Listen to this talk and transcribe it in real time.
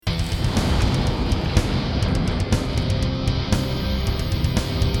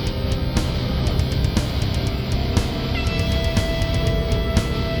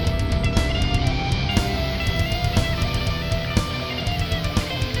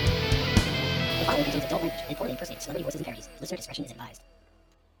Adult language, employee impersonating celebrity voices and parodies. Listener discretion is advised.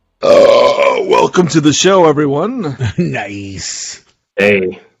 Welcome to the show, everyone. Nice.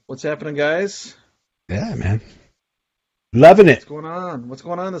 Hey. What's happening, guys? Yeah, man. Loving it. What's going on? What's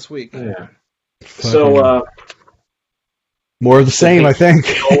going on this week? Yeah. So, more of the same, I think.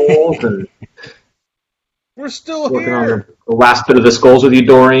 And We're still working here. on the last bit of the skulls with you,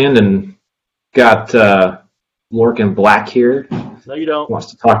 Dorian, and got Lorcan Black here. No, you don't. Wants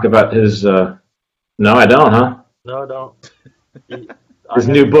to talk about his. No, I don't, huh? No, I don't. His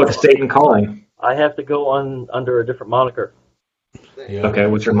new book, Satan Calling. I have to go on under a different moniker. Yeah. Okay,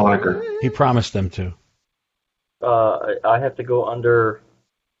 what's your moniker? He promised them to. I have to go under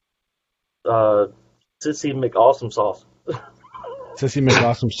Sissy McAwesome Sauce. Sissy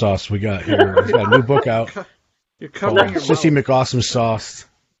McAwesome Sauce, we got here. He's got a new book out. You're covering your Sissy mouth. McAwesome Sauce.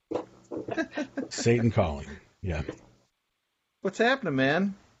 Satan Calling. Yeah. What's happening,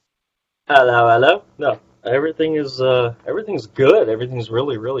 man? Hello. No, everything's good. Everything's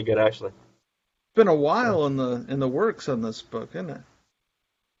really, really good, actually. It's been a while in the works on this book, isn't it?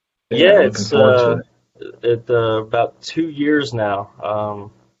 Yeah, looking it's forward to about 2 years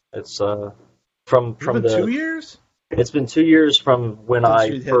now. It's from Been the 2 years? It's been 2 years from when Since I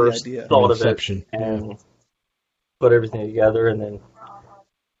you had the first idea. thought of it Inception. and put everything together, and then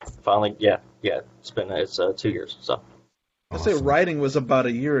finally, it's 2 years. So I say Awesome. writing was about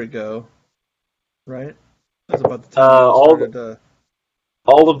a year ago, right? That was about the time all you started.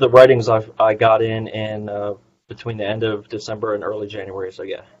 all of the writings I got in between the end of December and early January. So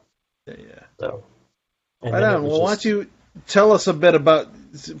yeah. Yeah. So. And Right then it on. was Well, why just- don't you tell us a bit about,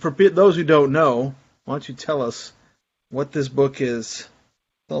 for those who don't know, why don't you tell us what this book is?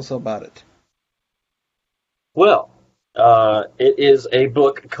 Tell us about it. Well, it is a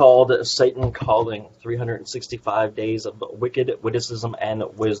book called Satan Calling, 365 Days of Wicked Witticism and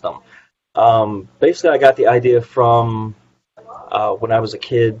Wisdom. Basically, I got the idea from when I was a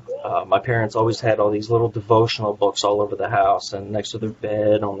kid. My parents always had all these little devotional books all over the house and next to their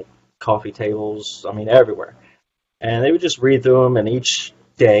bed, on the coffee tables, everywhere. And they would just read through them, and each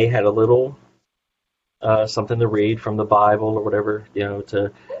day had a little something to read from the Bible or whatever,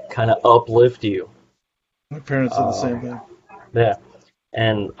 to kind of uplift you. My parents did the same thing. Yeah,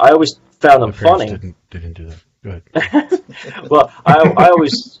 and I always found them My parents funny. Didn't do that. Go ahead. Well, I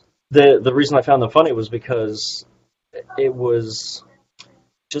always the reason I found them funny was because it was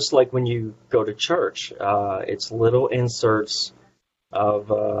just like when you go to church. It's little inserts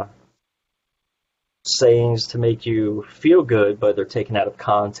of sayings to make you feel good, but they're taken out of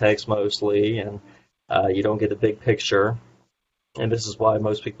context mostly, and you don't get the big picture. And this is why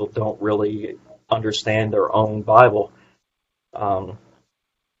most people don't really understand their own Bible.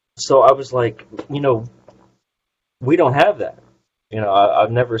 So I was like, we don't have that.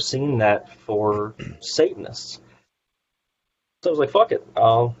 I've never seen that for Satanists. So I was like, fuck it,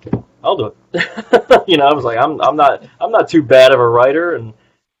 I'll do it. I was like, I'm not too bad of a writer, and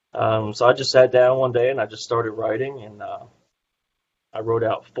so I just sat down one day and I just started writing, and I wrote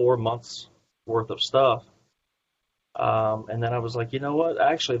out 4 months worth of stuff. And then I was like, you know what?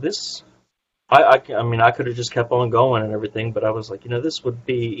 Actually, this, I could have just kept on going and everything, but I was like, this would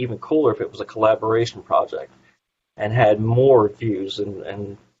be even cooler if it was a collaboration project and had more views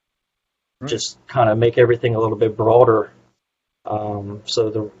and just kind of make everything a little bit broader, so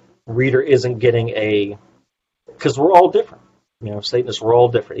the reader isn't getting because we're all different. Satanists, we're all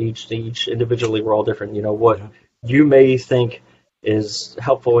different. Each individually, we're all different. What you may think is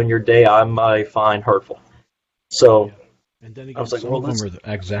helpful in your day, I might find hurtful. So, And then again, I was like, some well, of them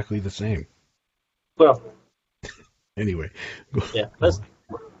are exactly the same. well, Anyway. yeah, that's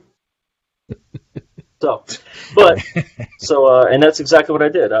and that's exactly what I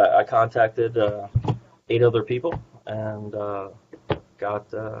did. I contacted 8 other people and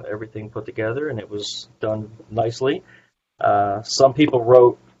got everything put together, and it was done nicely. Some people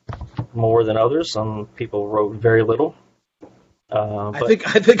wrote more than others. Some people wrote very little. I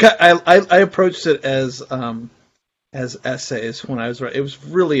think I approached it as essays when I was writing. It was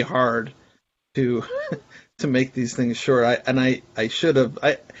really hard to to make these things short. I should have.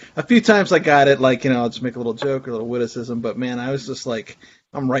 A few times I got it, like, I'll just make a little joke or a little witticism, but man, I was just like,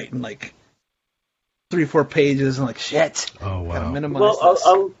 I'm writing like 3-4 pages and like, shit. Oh, wow. Gotta minimize Well, this.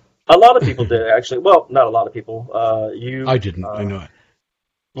 a lot of people did, actually. Well, not a lot of people. I didn't. I know it.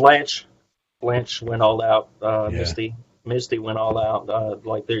 Blanche went all out. Yeah. Misty went all out.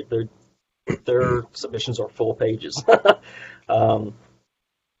 Like their submissions are full pages.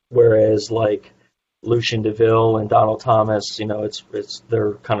 Whereas like Lucien DeVille and Donald Thomas,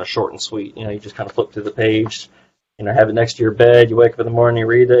 they're kind of short and sweet. You just kind of flip through the page, have it next to your bed. You wake up in the morning, you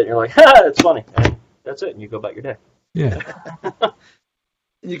read it, and you're like, ha, it's funny. And That's it, and you go about your day. Yeah,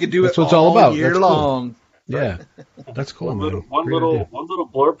 You can do That's it what it's all about. year That's cool. long. yeah, that's cool, man. One Great little idea.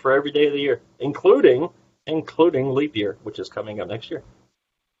 blurb for every day of the year, including leap year, which is coming up next year.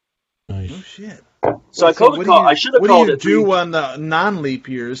 Nice. Oh shit! So I what do I should have What called do you it. do on the non-leap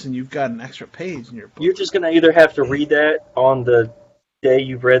years, and you've got an extra page in your book? You're just gonna either have to read that on the day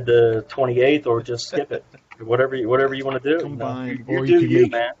you've read the 28th, or just skip it. Whatever you want to do. Combined. You Or do you could you,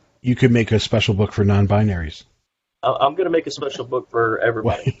 make- man. You could make a special book for non-binaries. I'm gonna make a special book for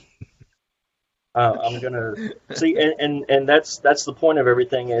everybody. I'm gonna see, and that's the point of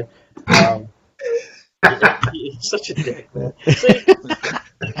everything. And it's such a dick, man. See,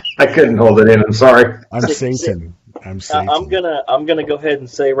 I couldn't hold it in. I'm sorry. I'm Satan. I'm Satan. I'm gonna go ahead and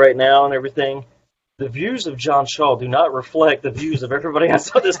say right now and everything. The views of John Shaw do not reflect the views of everybody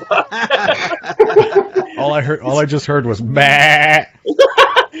else on this podcast. All I just heard was bah.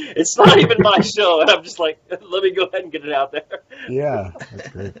 It's not even my show, and I'm just like, let me go ahead and get it out there. Yeah, that's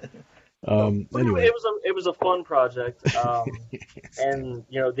great. But Anyway, it was a fun project, and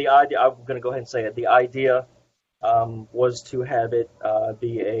the idea. I'm going to go ahead and say it. The idea was to have it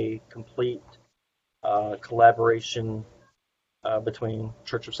be a complete collaboration between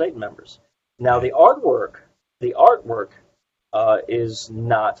Church of Satan members. Now the artwork is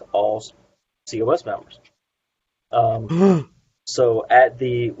not all COS members. So at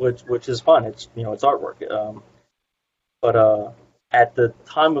which is fun. It's it's artwork. But at the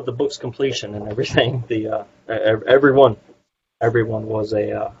time of the book's completion and everything, everyone was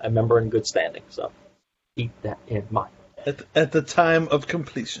a member in good standing. So keep that in mind. At the time of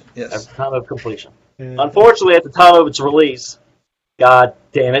completion, yes. At the time of completion. Unfortunately, at the time of its release, God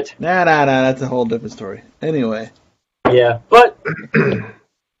damn it. Nah, that's a whole different story. Anyway. Yeah, but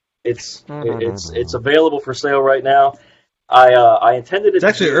it's available for sale right now. I intended it. It's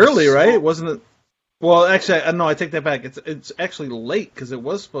actually early, right? Wasn't it? Well, actually, no, I take that back. It's actually late because it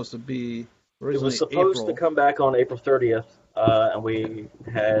was supposed to be originally It was supposed April. to come back on April 30th, and we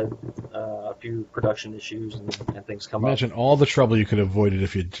had a few production issues and things come imagine all the trouble you could have avoided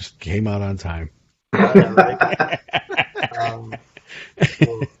if you just came out on time. up.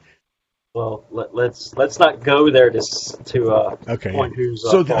 Well, let's not go there to Okay. point who's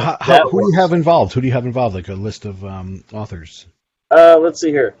So fault. who do you have involved? Who do you have involved? Like a list of authors, Let's see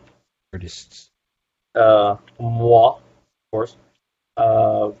here. artists. Moi, of course.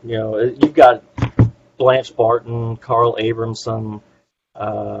 You've got Blanche Barton, Carl Abramson,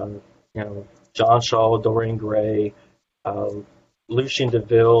 John Shaw, Dorian Gray, Lucien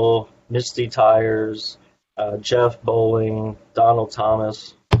DeVille, Misty Tires, Jeff Bowling, Donald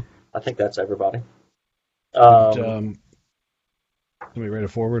Thomas. I think that's everybody. Somebody write a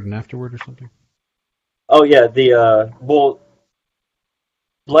forward and afterward or something? Oh yeah,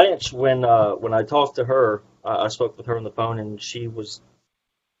 Blanche. When I talked to her, I spoke with her on the phone, and she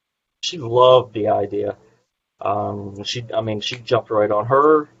loved the idea. She jumped right on.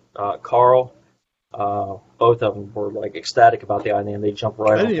 Her, Carl, both of them were like ecstatic about the idea, and they jumped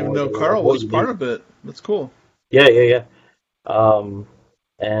right on. I didn't even know board. Carl What was do you part do? of it. That's cool. Yeah.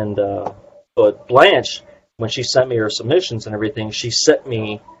 But Blanche, when she sent me her submissions and everything, she sent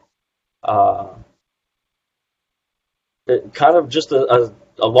me kind of just a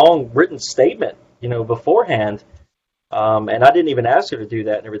long written statement, beforehand. And I didn't even ask her to do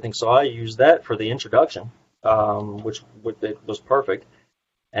that and everything, so I used that for the introduction, which it was perfect.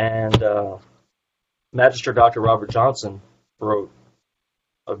 And Magister Dr. Robert Johnson wrote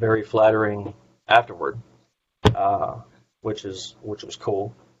a very flattering afterward, which was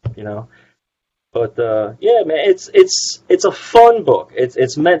cool, But yeah, man, it's a fun book.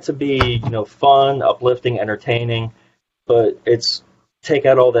 It's meant to be fun, uplifting, entertaining, but it's take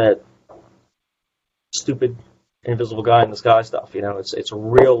out all that stupid invisible guy in the sky stuff. It's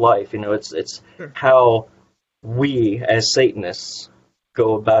real life. It's how we as Satanists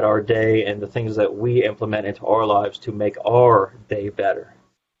go about our day and the things that we implement into our lives to make our day better.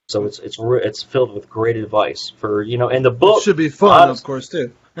 So it's filled with great advice for in the book. It should be fun, of course,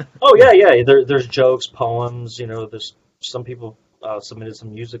 too. Oh yeah. There's jokes, poems. There's some people submitted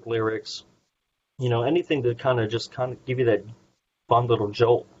some music lyrics. Anything to kind of give you that fun little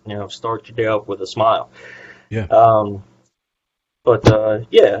jolt. Start your day off with a smile. Yeah. But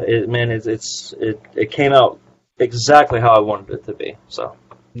yeah, it came out exactly how I wanted it to be. So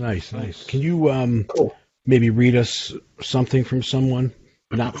Nice. Can you maybe read us something from someone?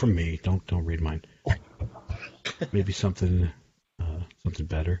 Not from me. Don't read mine. Maybe something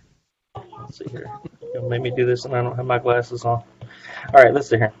better. let's see here. You'll make me do this, and I don't have my glasses on. All right, let's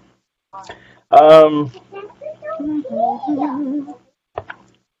see here.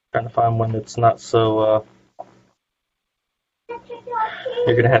 Trying to find one that's not so.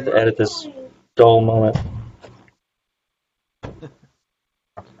 You're gonna have to edit this dull moment.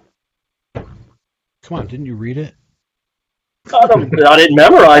 Come on, didn't you read it? I didn't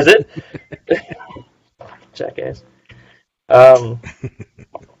memorize it. Jackass.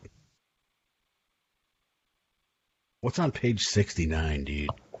 What's on page 69, dude?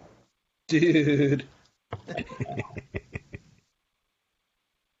 Dude.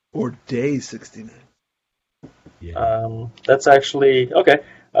 Or day 69. Yeah. That's actually okay.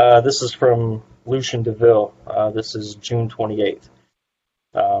 This is from Lucien DeVille. This is June 28th.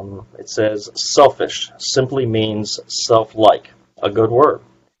 It says, selfish simply means self-like, a good word.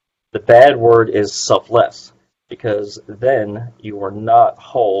 The bad word is selfless, because then you are not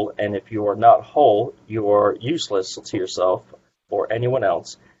whole, and if you are not whole, you are useless to yourself or anyone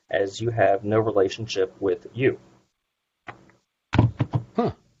else, as you have no relationship with you.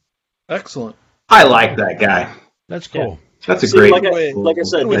 Huh. Excellent. I like that guy. That's cool. That's a See, great. like I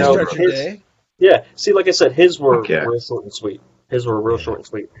said, Way you to know, start your day. yeah. See, like I said, his were Okay. real short and sweet. His were real short and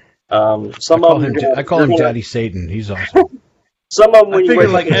sweet. I Some call of them, him, I call him Daddy Satan. He's awesome. Some of them, I when you figure,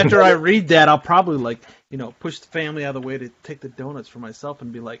 wait, like, after I read that, I'll probably, push the family out of the way to take the donuts for myself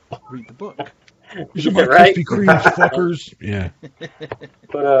and be like, read the book. These are Yeah, my right? Krispy Kremes, fuckers. Yeah.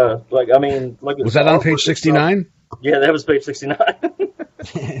 but I mean, like Was that on page 69? Yeah, that was page 69.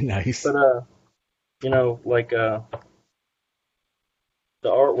 Nice. But the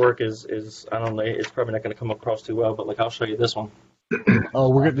artwork is I don't know, it's probably not going to come across too well, but like I'll show you this one.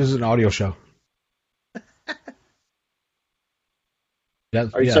 Oh, this is an audio show.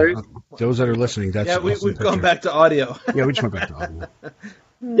 Are you serious? Those that are listening, that's Yeah, awesome we've gone picture. back to audio. Yeah, we just went back to audio.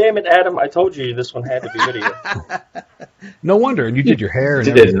 Damn it, Adam! I told you this one had to be video. No wonder, and you did your hair and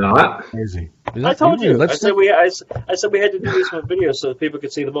You did everything. not. Crazy. I told you. I Let's said we had to do this with video so that people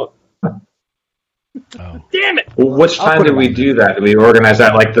could see the book. Oh. Damn it! Well, which I'll time put did it we on do that? Did we organize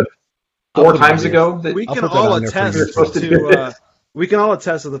that like the I'll 4 put it on times here. ago? That- We I'll can put that all on there for attest you. supposed to do to. this. We can all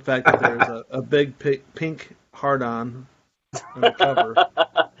attest to the fact that there's a big pink hard-on on the cover.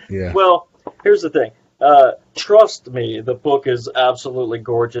 Yeah. Well, here's the thing. Trust me, the book is absolutely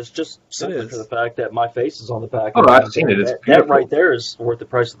gorgeous. Just simply is. for the fact that my face is on the back. Oh, I've seen it. It's that beautiful. right there is worth the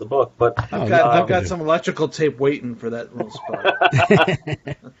price of the book. But Oh, I've got some electrical tape waiting for that little spot.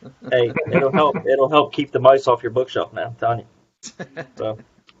 hey, it'll help. It'll help keep the mice off your bookshelf, man. I'm telling you. So,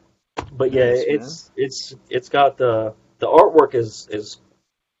 but yeah, Nice, it's got the artwork is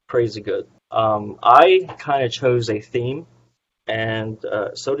crazy good. I kind of chose a theme, and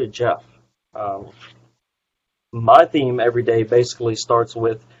so did Jeff. My theme every day basically starts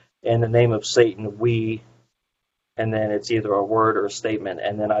with, in the name of Satan, we, and then it's either a word or a statement,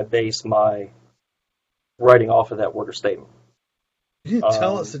 and then I base my writing off of that word or statement. You didn't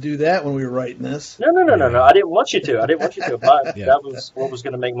tell us to do that when we were writing this. No. I didn't want you to. But Yeah. that was what was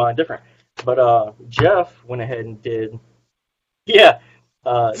going to make mine different. But Jeff went ahead and did. Yeah,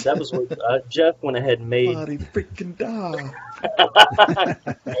 that was what Jeff went ahead and made. Bloody freaking dog.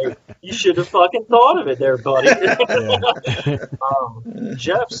 Hey, you should have fucking thought of it there, buddy.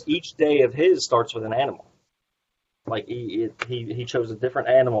 Jeff's each day of his starts with an animal. Like he chose a different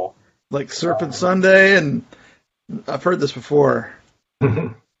animal. Like Surfing Sunday, and I've heard this before.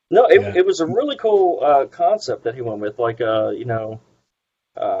 No, it was a really cool concept that he went with. Like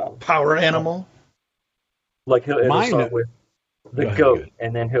Power animal. like it'll Mine- start with the Go ahead, goat, go ahead.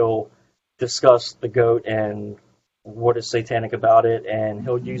 and then he'll discuss the goat and what is satanic about it, and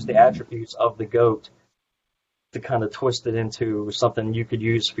he'll use the attributes of the goat to kind of twist it into something you could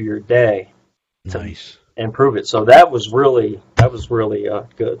use for your day Nice. and prove it. So that was really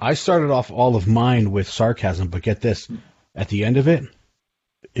good. I started off all of mine with sarcasm, but get this. At the end of it,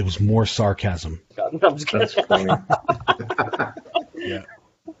 it was more sarcasm. I'm just kidding. That's funny. Yeah.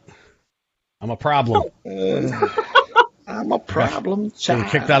 I'm a problem. I'm a problem Been child.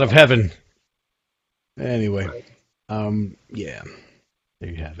 kicked out of heaven. Anyway, yeah. There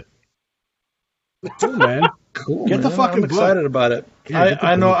you have it. Cool, man. Cool, Get the man. fucking I'm book. excited about it. Yeah, get the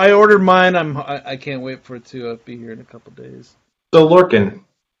I know. book. I ordered mine. I can't wait for it to be here in a couple days. So, Lorcan,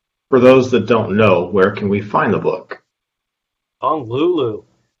 for those that don't know, where can we find the book? On Lulu.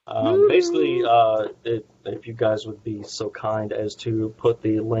 Basically, if you guys would be so kind as to put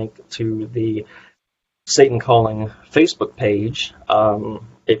the link to the Satan Calling Facebook page,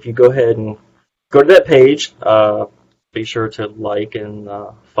 if you go ahead and go to that page, be sure to like and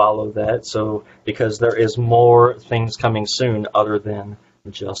follow that. So because there is more things coming soon other than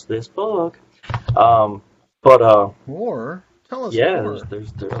just this book. More? Tell us Yeah, more.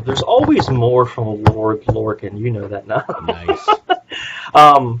 there's always more from Lord Lorcan. You know that now. Nice.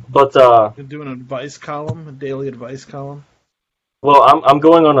 But You're doing an advice column, a daily advice column. well, I'm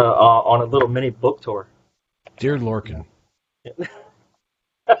going on a little mini book tour. Dear Lorcan. Yep.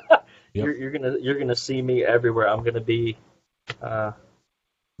 You're gonna see me everywhere. I'm gonna be.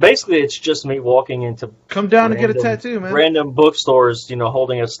 Basically, it's just me walking into Come down and get a tattoo, man. random bookstores,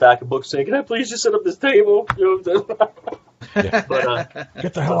 holding a stack of books, saying, "Can I please just sit up this table?" Yeah. But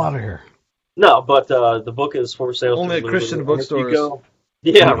Get the hell out of here. no, but the book is for sale. Only at Christian bookstores.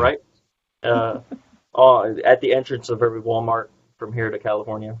 Yeah, right. At the entrance of every Walmart from here to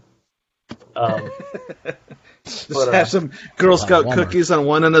California. Just have some Girl Scout cookies on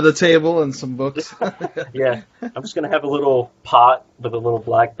one end of the table and some books. Yeah, I'm just gonna have a little pot with a little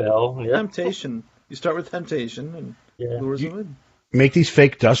black bell. Yeah, Temptation. You start with temptation and lures them in. Make these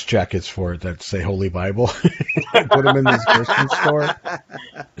fake dust jackets for it that say Holy Bible. Put them in this Christian store.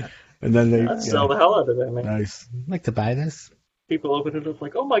 And then they sell the hell out of it, man. Nice. I'd like to buy this. People open it up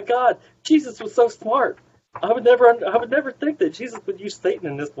like, "Oh my God, Jesus was so smart. I would never think that Jesus would use Satan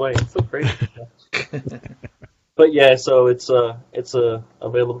in this way. It's so crazy." But yeah, so it's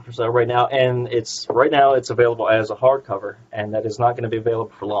available for sale right now, and it's available as a hardcover, and that is not going to be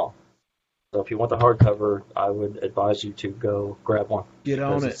available for long. So if you want the hardcover, I would advise you to go grab one. Get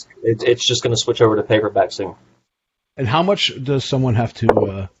on it. It's just going to switch over to paperback soon. And how much does someone have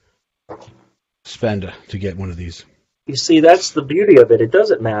to spend to get one of these? You see, that's the beauty of it. It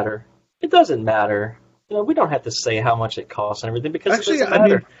doesn't matter. It doesn't matter. We don't have to say how much it costs and everything because it doesn't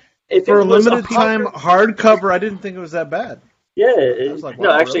matter. If for a limited time hardcover, I didn't think it was that bad. Yeah, like, no,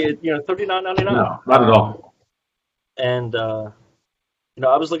 wow, actually, really? $39.99. No, not at all. And I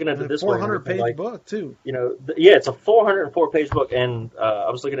was looking at it this way. 400-page book too. It's a 404-page book, and I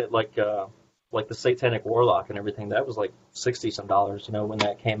was looking at like the Satanic Warlock and everything. That was like $60-some, when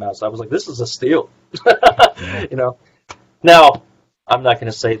that came out. So I was like, this is a steal. Now, I'm not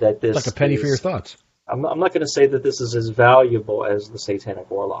going to say that this like a penny for your thoughts. I'm not going to say that this is as valuable as the Satanic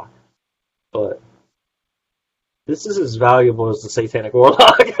Warlock, but this is as valuable as the Satanic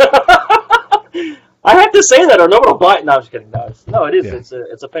Warlock. I have to say that, or no one will buy it. No, I'm just kidding. No, it is. Yeah.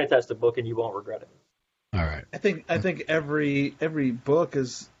 It's a fantastic book, and you won't regret it. All right. I think every book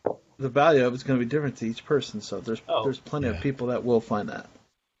is the value of it's going to be different to each person. So there's plenty of people that will find that.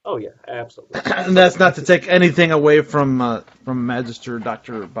 Oh yeah, absolutely. And that's not to take anything away from Magister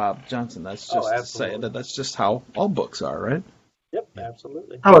Dr. Bob Johnson. That's just to say that that's just how all books are, right? Yep,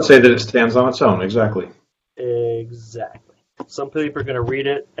 absolutely. I would say that it stands on its own. Exactly. Exactly. Some people are going to read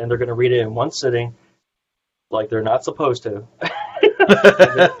it, and they're going to read it in one sitting, like they're not supposed to,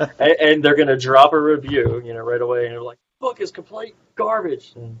 and they're going to drop a review, right away, and they're like, "Book is complete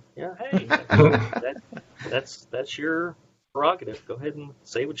garbage." And hey, that's your prerogative. Go ahead and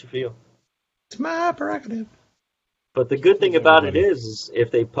say what you feel. It's my prerogative. But the good thing about it is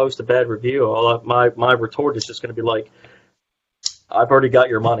if they post a bad review, my retort is just going to be like, I've already got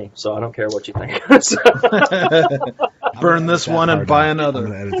your money, so I don't care what you think. Burn this one and buy another.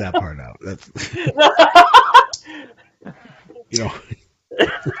 I'm going to edit that part out. That's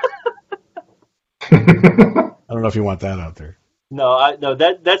I don't know if you want that out there. No,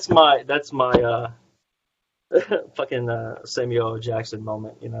 that's my fucking Samuel L. Jackson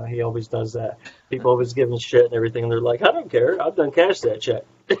moment. He always does that. People always give him shit and everything, and they're like, I don't care. I've done cash that check.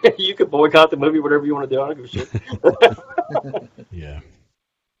 You can boycott the movie, whatever you want to do. I don't give a shit. Yeah.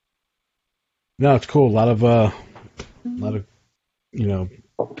 No, it's cool. A lot of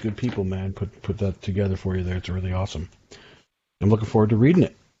good people, man, put that together for you there. It's really awesome. I'm looking forward to reading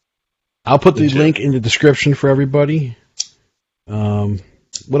it. I'll put the link in the description for everybody.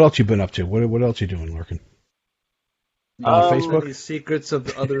 What else you been up to? What else you doing, Lorcan? On Facebook? Any secrets of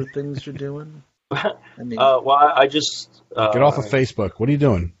the other things you're doing? I just get off of Facebook. What are you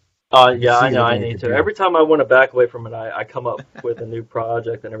doing? Yeah, I know. I need to. Every time I want to back away from it, I come up with a new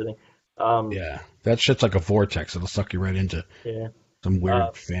project and everything. Yeah, that shit's like a vortex. It'll suck you right into some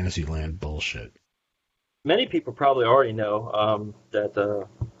weird fantasy land bullshit. Many people probably already know that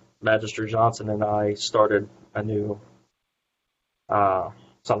Magister Johnson and I started a new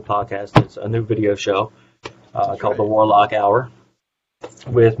some podcast. It's a new video show called The Warlock Hour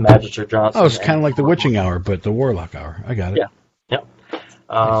with Magister Johnson. Oh, it's kind of like the Witching Hour, but the Warlock Hour. I got it. Yeah.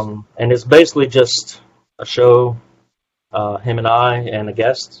 And it's basically just a show, him and I and a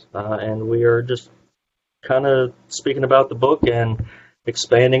guest, and we are just kind of speaking about the book and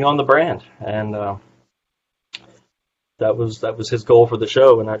expanding on the brand. And that was his goal for the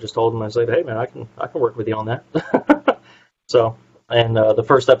show. And I just told him, I said, hey man, I can work with you on that. So, and the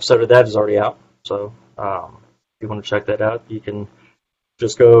first episode of that is already out. So if you want to check that out, you can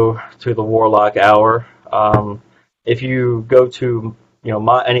just go to the Warlock Hour. If you go to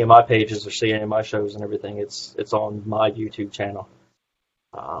any of my pages or see any of my shows and everything, it's on my YouTube channel.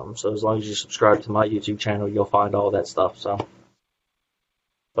 So as long as you subscribe to my YouTube channel, you'll find all that stuff. So,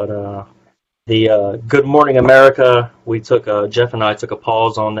 but the Good Morning America, Jeff and I took a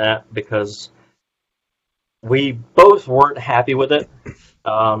pause on that because we both weren't happy with it,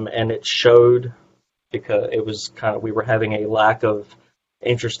 and it showed because it was we were having a lack of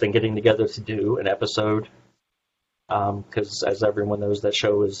interest in getting together to do an episode. Because as everyone knows, that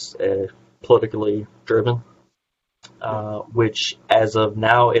show is politically driven, which as of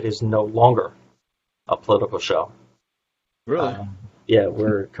now, it is no longer a political show. Really? Yeah,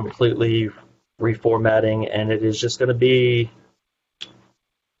 we're completely reformatting, and it is just going to be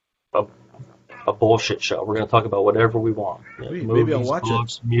a bullshit show. We're going to talk about whatever we want. Maybe I'll watch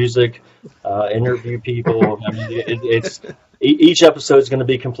books, music, interview people. I mean, it's each episode is going to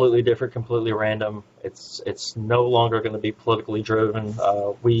be completely different, completely random. It's no longer going to be politically driven.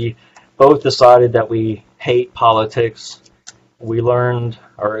 We both decided that we hate politics. We learned,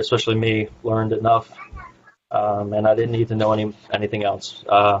 or especially me, learned enough, and I didn't need to know anything else.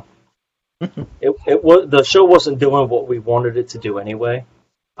 The show wasn't doing what we wanted it to do anyway.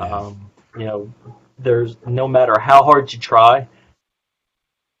 There's no matter how hard you try,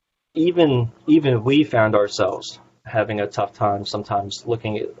 even we found ourselves having a tough time sometimes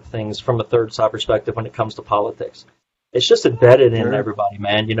looking at things from a third side perspective when it comes to politics. It's just embedded in everybody,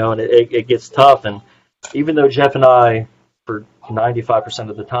 man, and it gets tough. And even though Jeff and I, for 95%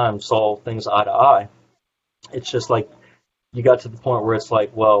 of the time, saw things eye to eye, it's just like you got to the point where it's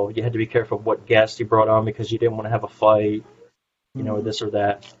like, well, you had to be careful what guest you brought on because you didn't want to have a fight, or this or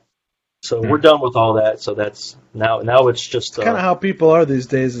that. So we're done with all that. So that's now it's just kind of how people are these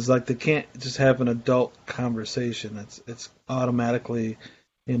days. Is like they can't just have an adult conversation. It's automatically,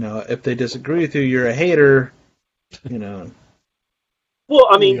 if they disagree with you, you're a hater. Well,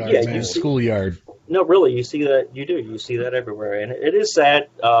 I mean, you see, schoolyard. No, really, you see that. You see that everywhere, and it is sad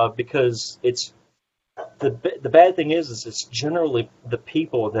because it's the bad thing is it's generally the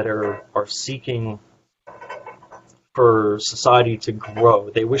people that are seeking for society to grow.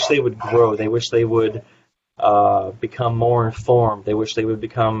 They wish they would grow. They wish they would become more informed. They wish they would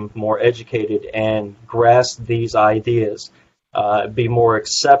become more educated and grasp these ideas, be more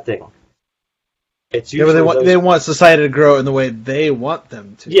accepting. It's usually they want society to grow in the way they want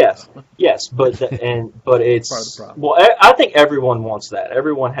them to. Yes, but it's part of the problem. Well, I think everyone wants that.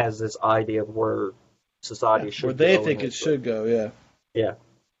 Everyone has this idea of where society should go. Where they think it should go. Yeah.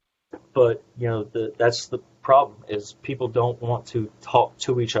 But that's the problem is people don't want to talk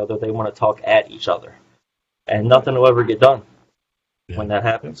to each other. They want to talk at each other, and nothing will ever get done when that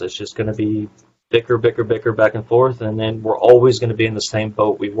happens. It's just going to be bicker back and forth, and then we're always going to be in the same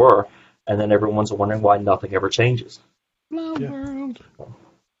boat we were, and then everyone's wondering why nothing ever changes. World.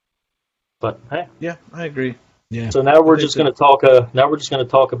 But hey, yeah, I agree. Yeah. So now we're just going to talk. Now we're just going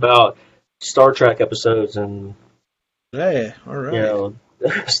to talk about Star Trek episodes and hey, all right.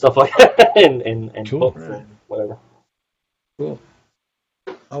 Stuff like that, and cool. books and whatever. Cool.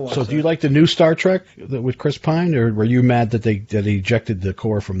 So, do you like the new Star Trek with Chris Pine, or were you mad that they ejected the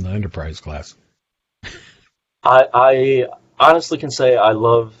core from the Enterprise class? I honestly can say I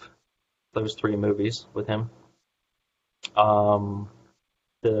love those 3 movies with him. The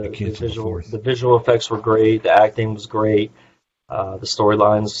visual effects were great. The acting was great. The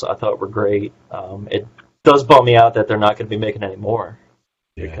storylines I thought were great. It does bum me out that they're not going to be making any more.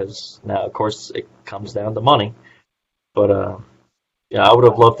 Because now, of course, it comes down to money. But I would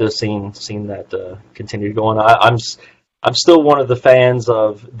have loved to have seen that continue going. I'm still one of the fans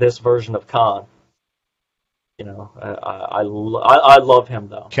of this version of Khan. I love him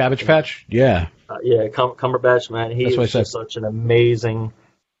though. Cabbage Patch, yeah, Cumberbatch, man, he is just such an amazing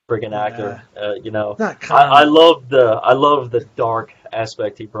friggin' actor. Not Khan. I love the dark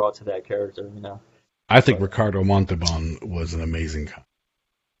aspect he brought to that character. I think Ricardo Montalban was an amazing Khan.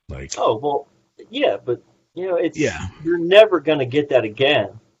 But you're never gonna get that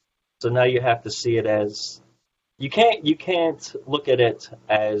again. So now you have to see it as you can't look at it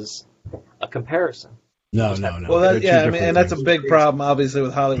as a comparison. No. Well, and that's a big problem, obviously,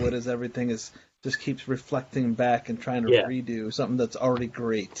 with Hollywood is everything just keeps reflecting back and trying to redo something that's already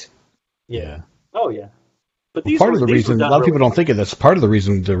great. Yeah. Oh yeah. But part of the reason a lot of people don't think of this, part of the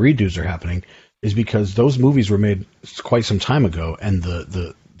reason the redos are happening is because those movies were made quite some time ago, and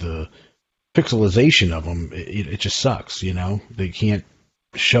the pixelization of them, it just sucks, They can't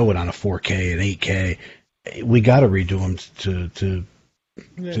show it on a 4K and 8K. We got to redo them to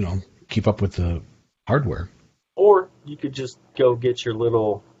keep up with the hardware. Or you could just go get your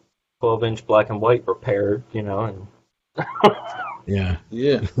little 12-inch black and white repaired, and Yeah.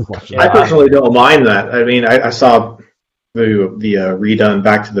 Yeah. Watch it. I personally don't mind that. I mean, I saw the redone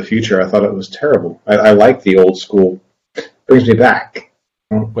Back to the Future. I thought it was terrible. I like the old school. Brings me back.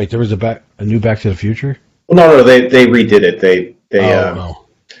 Wait, there was a new Back to the Future? Well, no, they redid it. They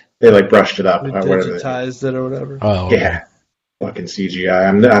like brushed it up. Digitized it or whatever. Oh, okay. Yeah. Fucking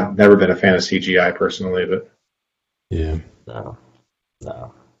CGI. I've never been a fan of CGI personally, but Yeah. No.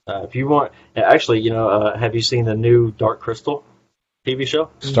 If you want, actually, have you seen the new Dark Crystal TV show?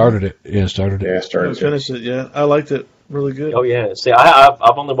 Started it. Yeah, yeah, I started. finished it. Yeah, I liked it. Really good. Oh yeah. See,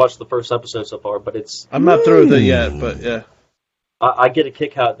 I've only watched the first episode so far, but I'm not through with it yet, but yeah, I get a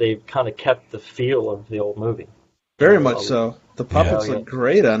kick out. They've kind of kept the feel of the old movie. very much so. The puppets Yeah. look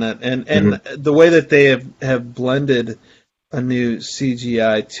great on it, and the way that they have blended a new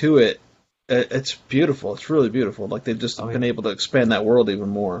CGI to it, it's beautiful. It's really beautiful. Like they've just been able to expand that world even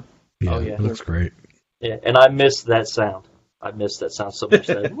more. Yeah, Oh, yeah. it looks great. Yeah, and I miss that sound. I miss that sound so much.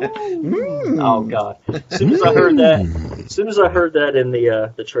 Oh god! As soon as I heard that in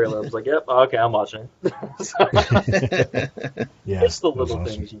the trailer, I was like, "Yep, okay, I'm watching it." Yeah, It's the that was little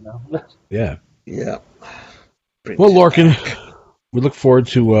awesome. things, Yeah. Yeah. Well, Lorcan, we look forward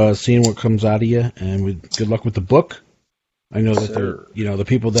to seeing what comes out of you, and good luck with the book. I know that the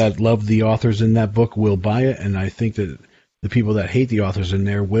people that love the authors in that book will buy it, and I think that the people that hate the authors in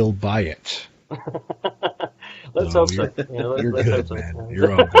there will buy it. Let's So hope so. You're Let's hope good, so. man.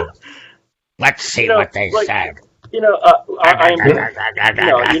 You're all good. Let's see what they said. I'm going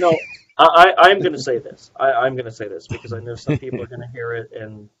to say this. I'm going to say this because I know some people are going to hear it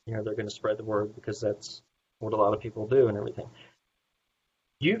and they're going to spread the word because that's what a lot of people do and everything.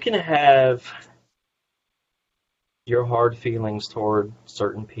 You can have your hard feelings toward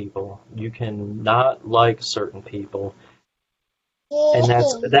certain people. You can not like certain people. And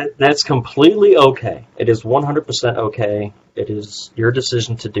that's completely okay. It is 100% okay. It is your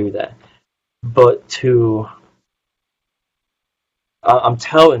decision to do that. But I'm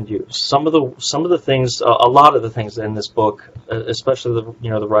telling you, some of the things, a lot of the things in this book, especially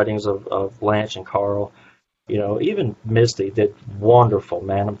the writings of Blanche and Carl, even Misty did wonderful,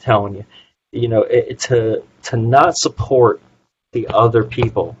 man. I'm telling you, to not support the other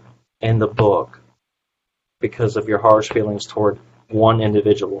people in the book because of your harsh feelings toward one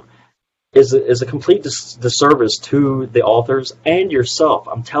individual is a complete disservice to the authors and yourself.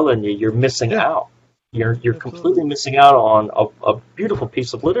 I'm telling you, you're missing out. You're completely missing out on a beautiful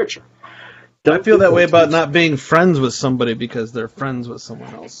piece of literature. I feel that way about not being friends with somebody because they're friends with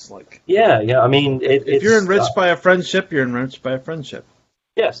someone else. Like, yeah. I mean, if you're enriched by a friendship, you're enriched by a friendship.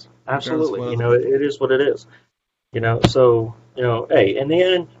 Yes, absolutely. It is what it is. So hey, in the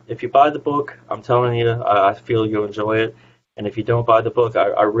end, if you buy the book, I'm telling you, I feel you'll enjoy it. And if you don't buy the book,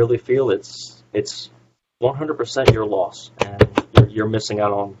 I really feel it's 100% your loss, and you're missing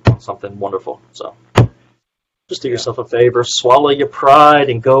out on something wonderful. So just do yourself a favor, swallow your pride,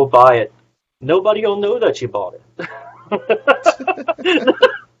 and go buy it. Nobody will know that you bought it.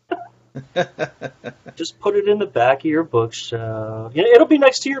 Just put it in the back of your bookshelf. It'll be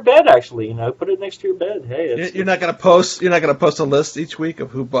next to your bed. Actually, put it next to your bed. Hey, you're not gonna post. You're not gonna post a list each week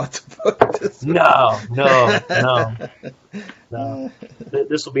of who bought the book. No.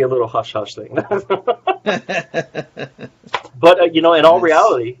 This will be a little hush hush thing. But in all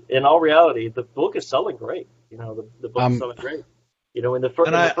reality, the book is selling great. The book is selling great.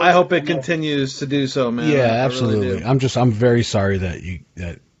 I hope it continues to do so, man. Yeah, I absolutely. Really I'm very sorry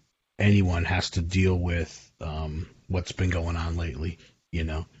that anyone has to deal with what's been going on lately.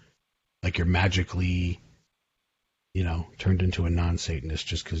 Like you're magically, turned into a non-Satanist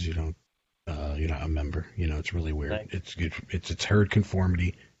just because you're not a member. It's really weird. It's herd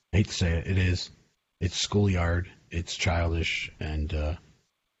conformity. I hate to say it. It is. It's schoolyard. It's childish, and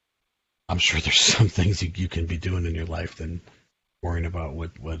I'm sure there's some things you can be doing in your life than worrying about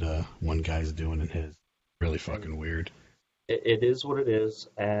what one guy's doing in his. Really fucking weird. It is what it is,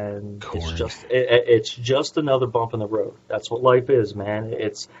 and Corn. it's just another bump in the road. That's what life is, man.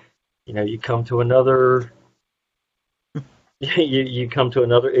 It's you come to another you come to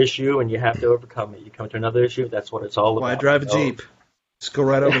another issue and you have to overcome it. You come to another issue. That's what it's all about. Why drive a Jeep? Just go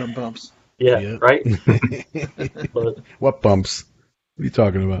right over them bumps. Yeah. Right. But what bumps? What are you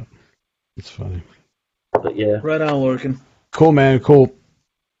talking about? It's funny. But yeah, right on, Lorcan. Cool, man. Cool.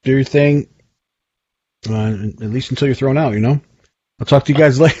 Do your thing. At least until you're thrown out, I'll talk to you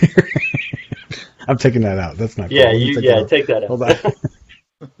guys later. I'm taking that out. That's not cool. Take that out. Hold on.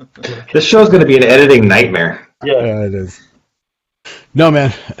 This show's going to be an editing nightmare. Yeah, it is. No,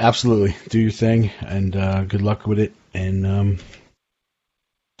 man. Absolutely. Do your thing, and good luck with it. And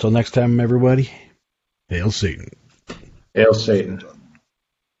until next time, everybody, hail Satan. Hail Satan.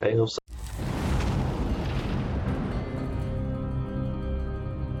 Hail Satan.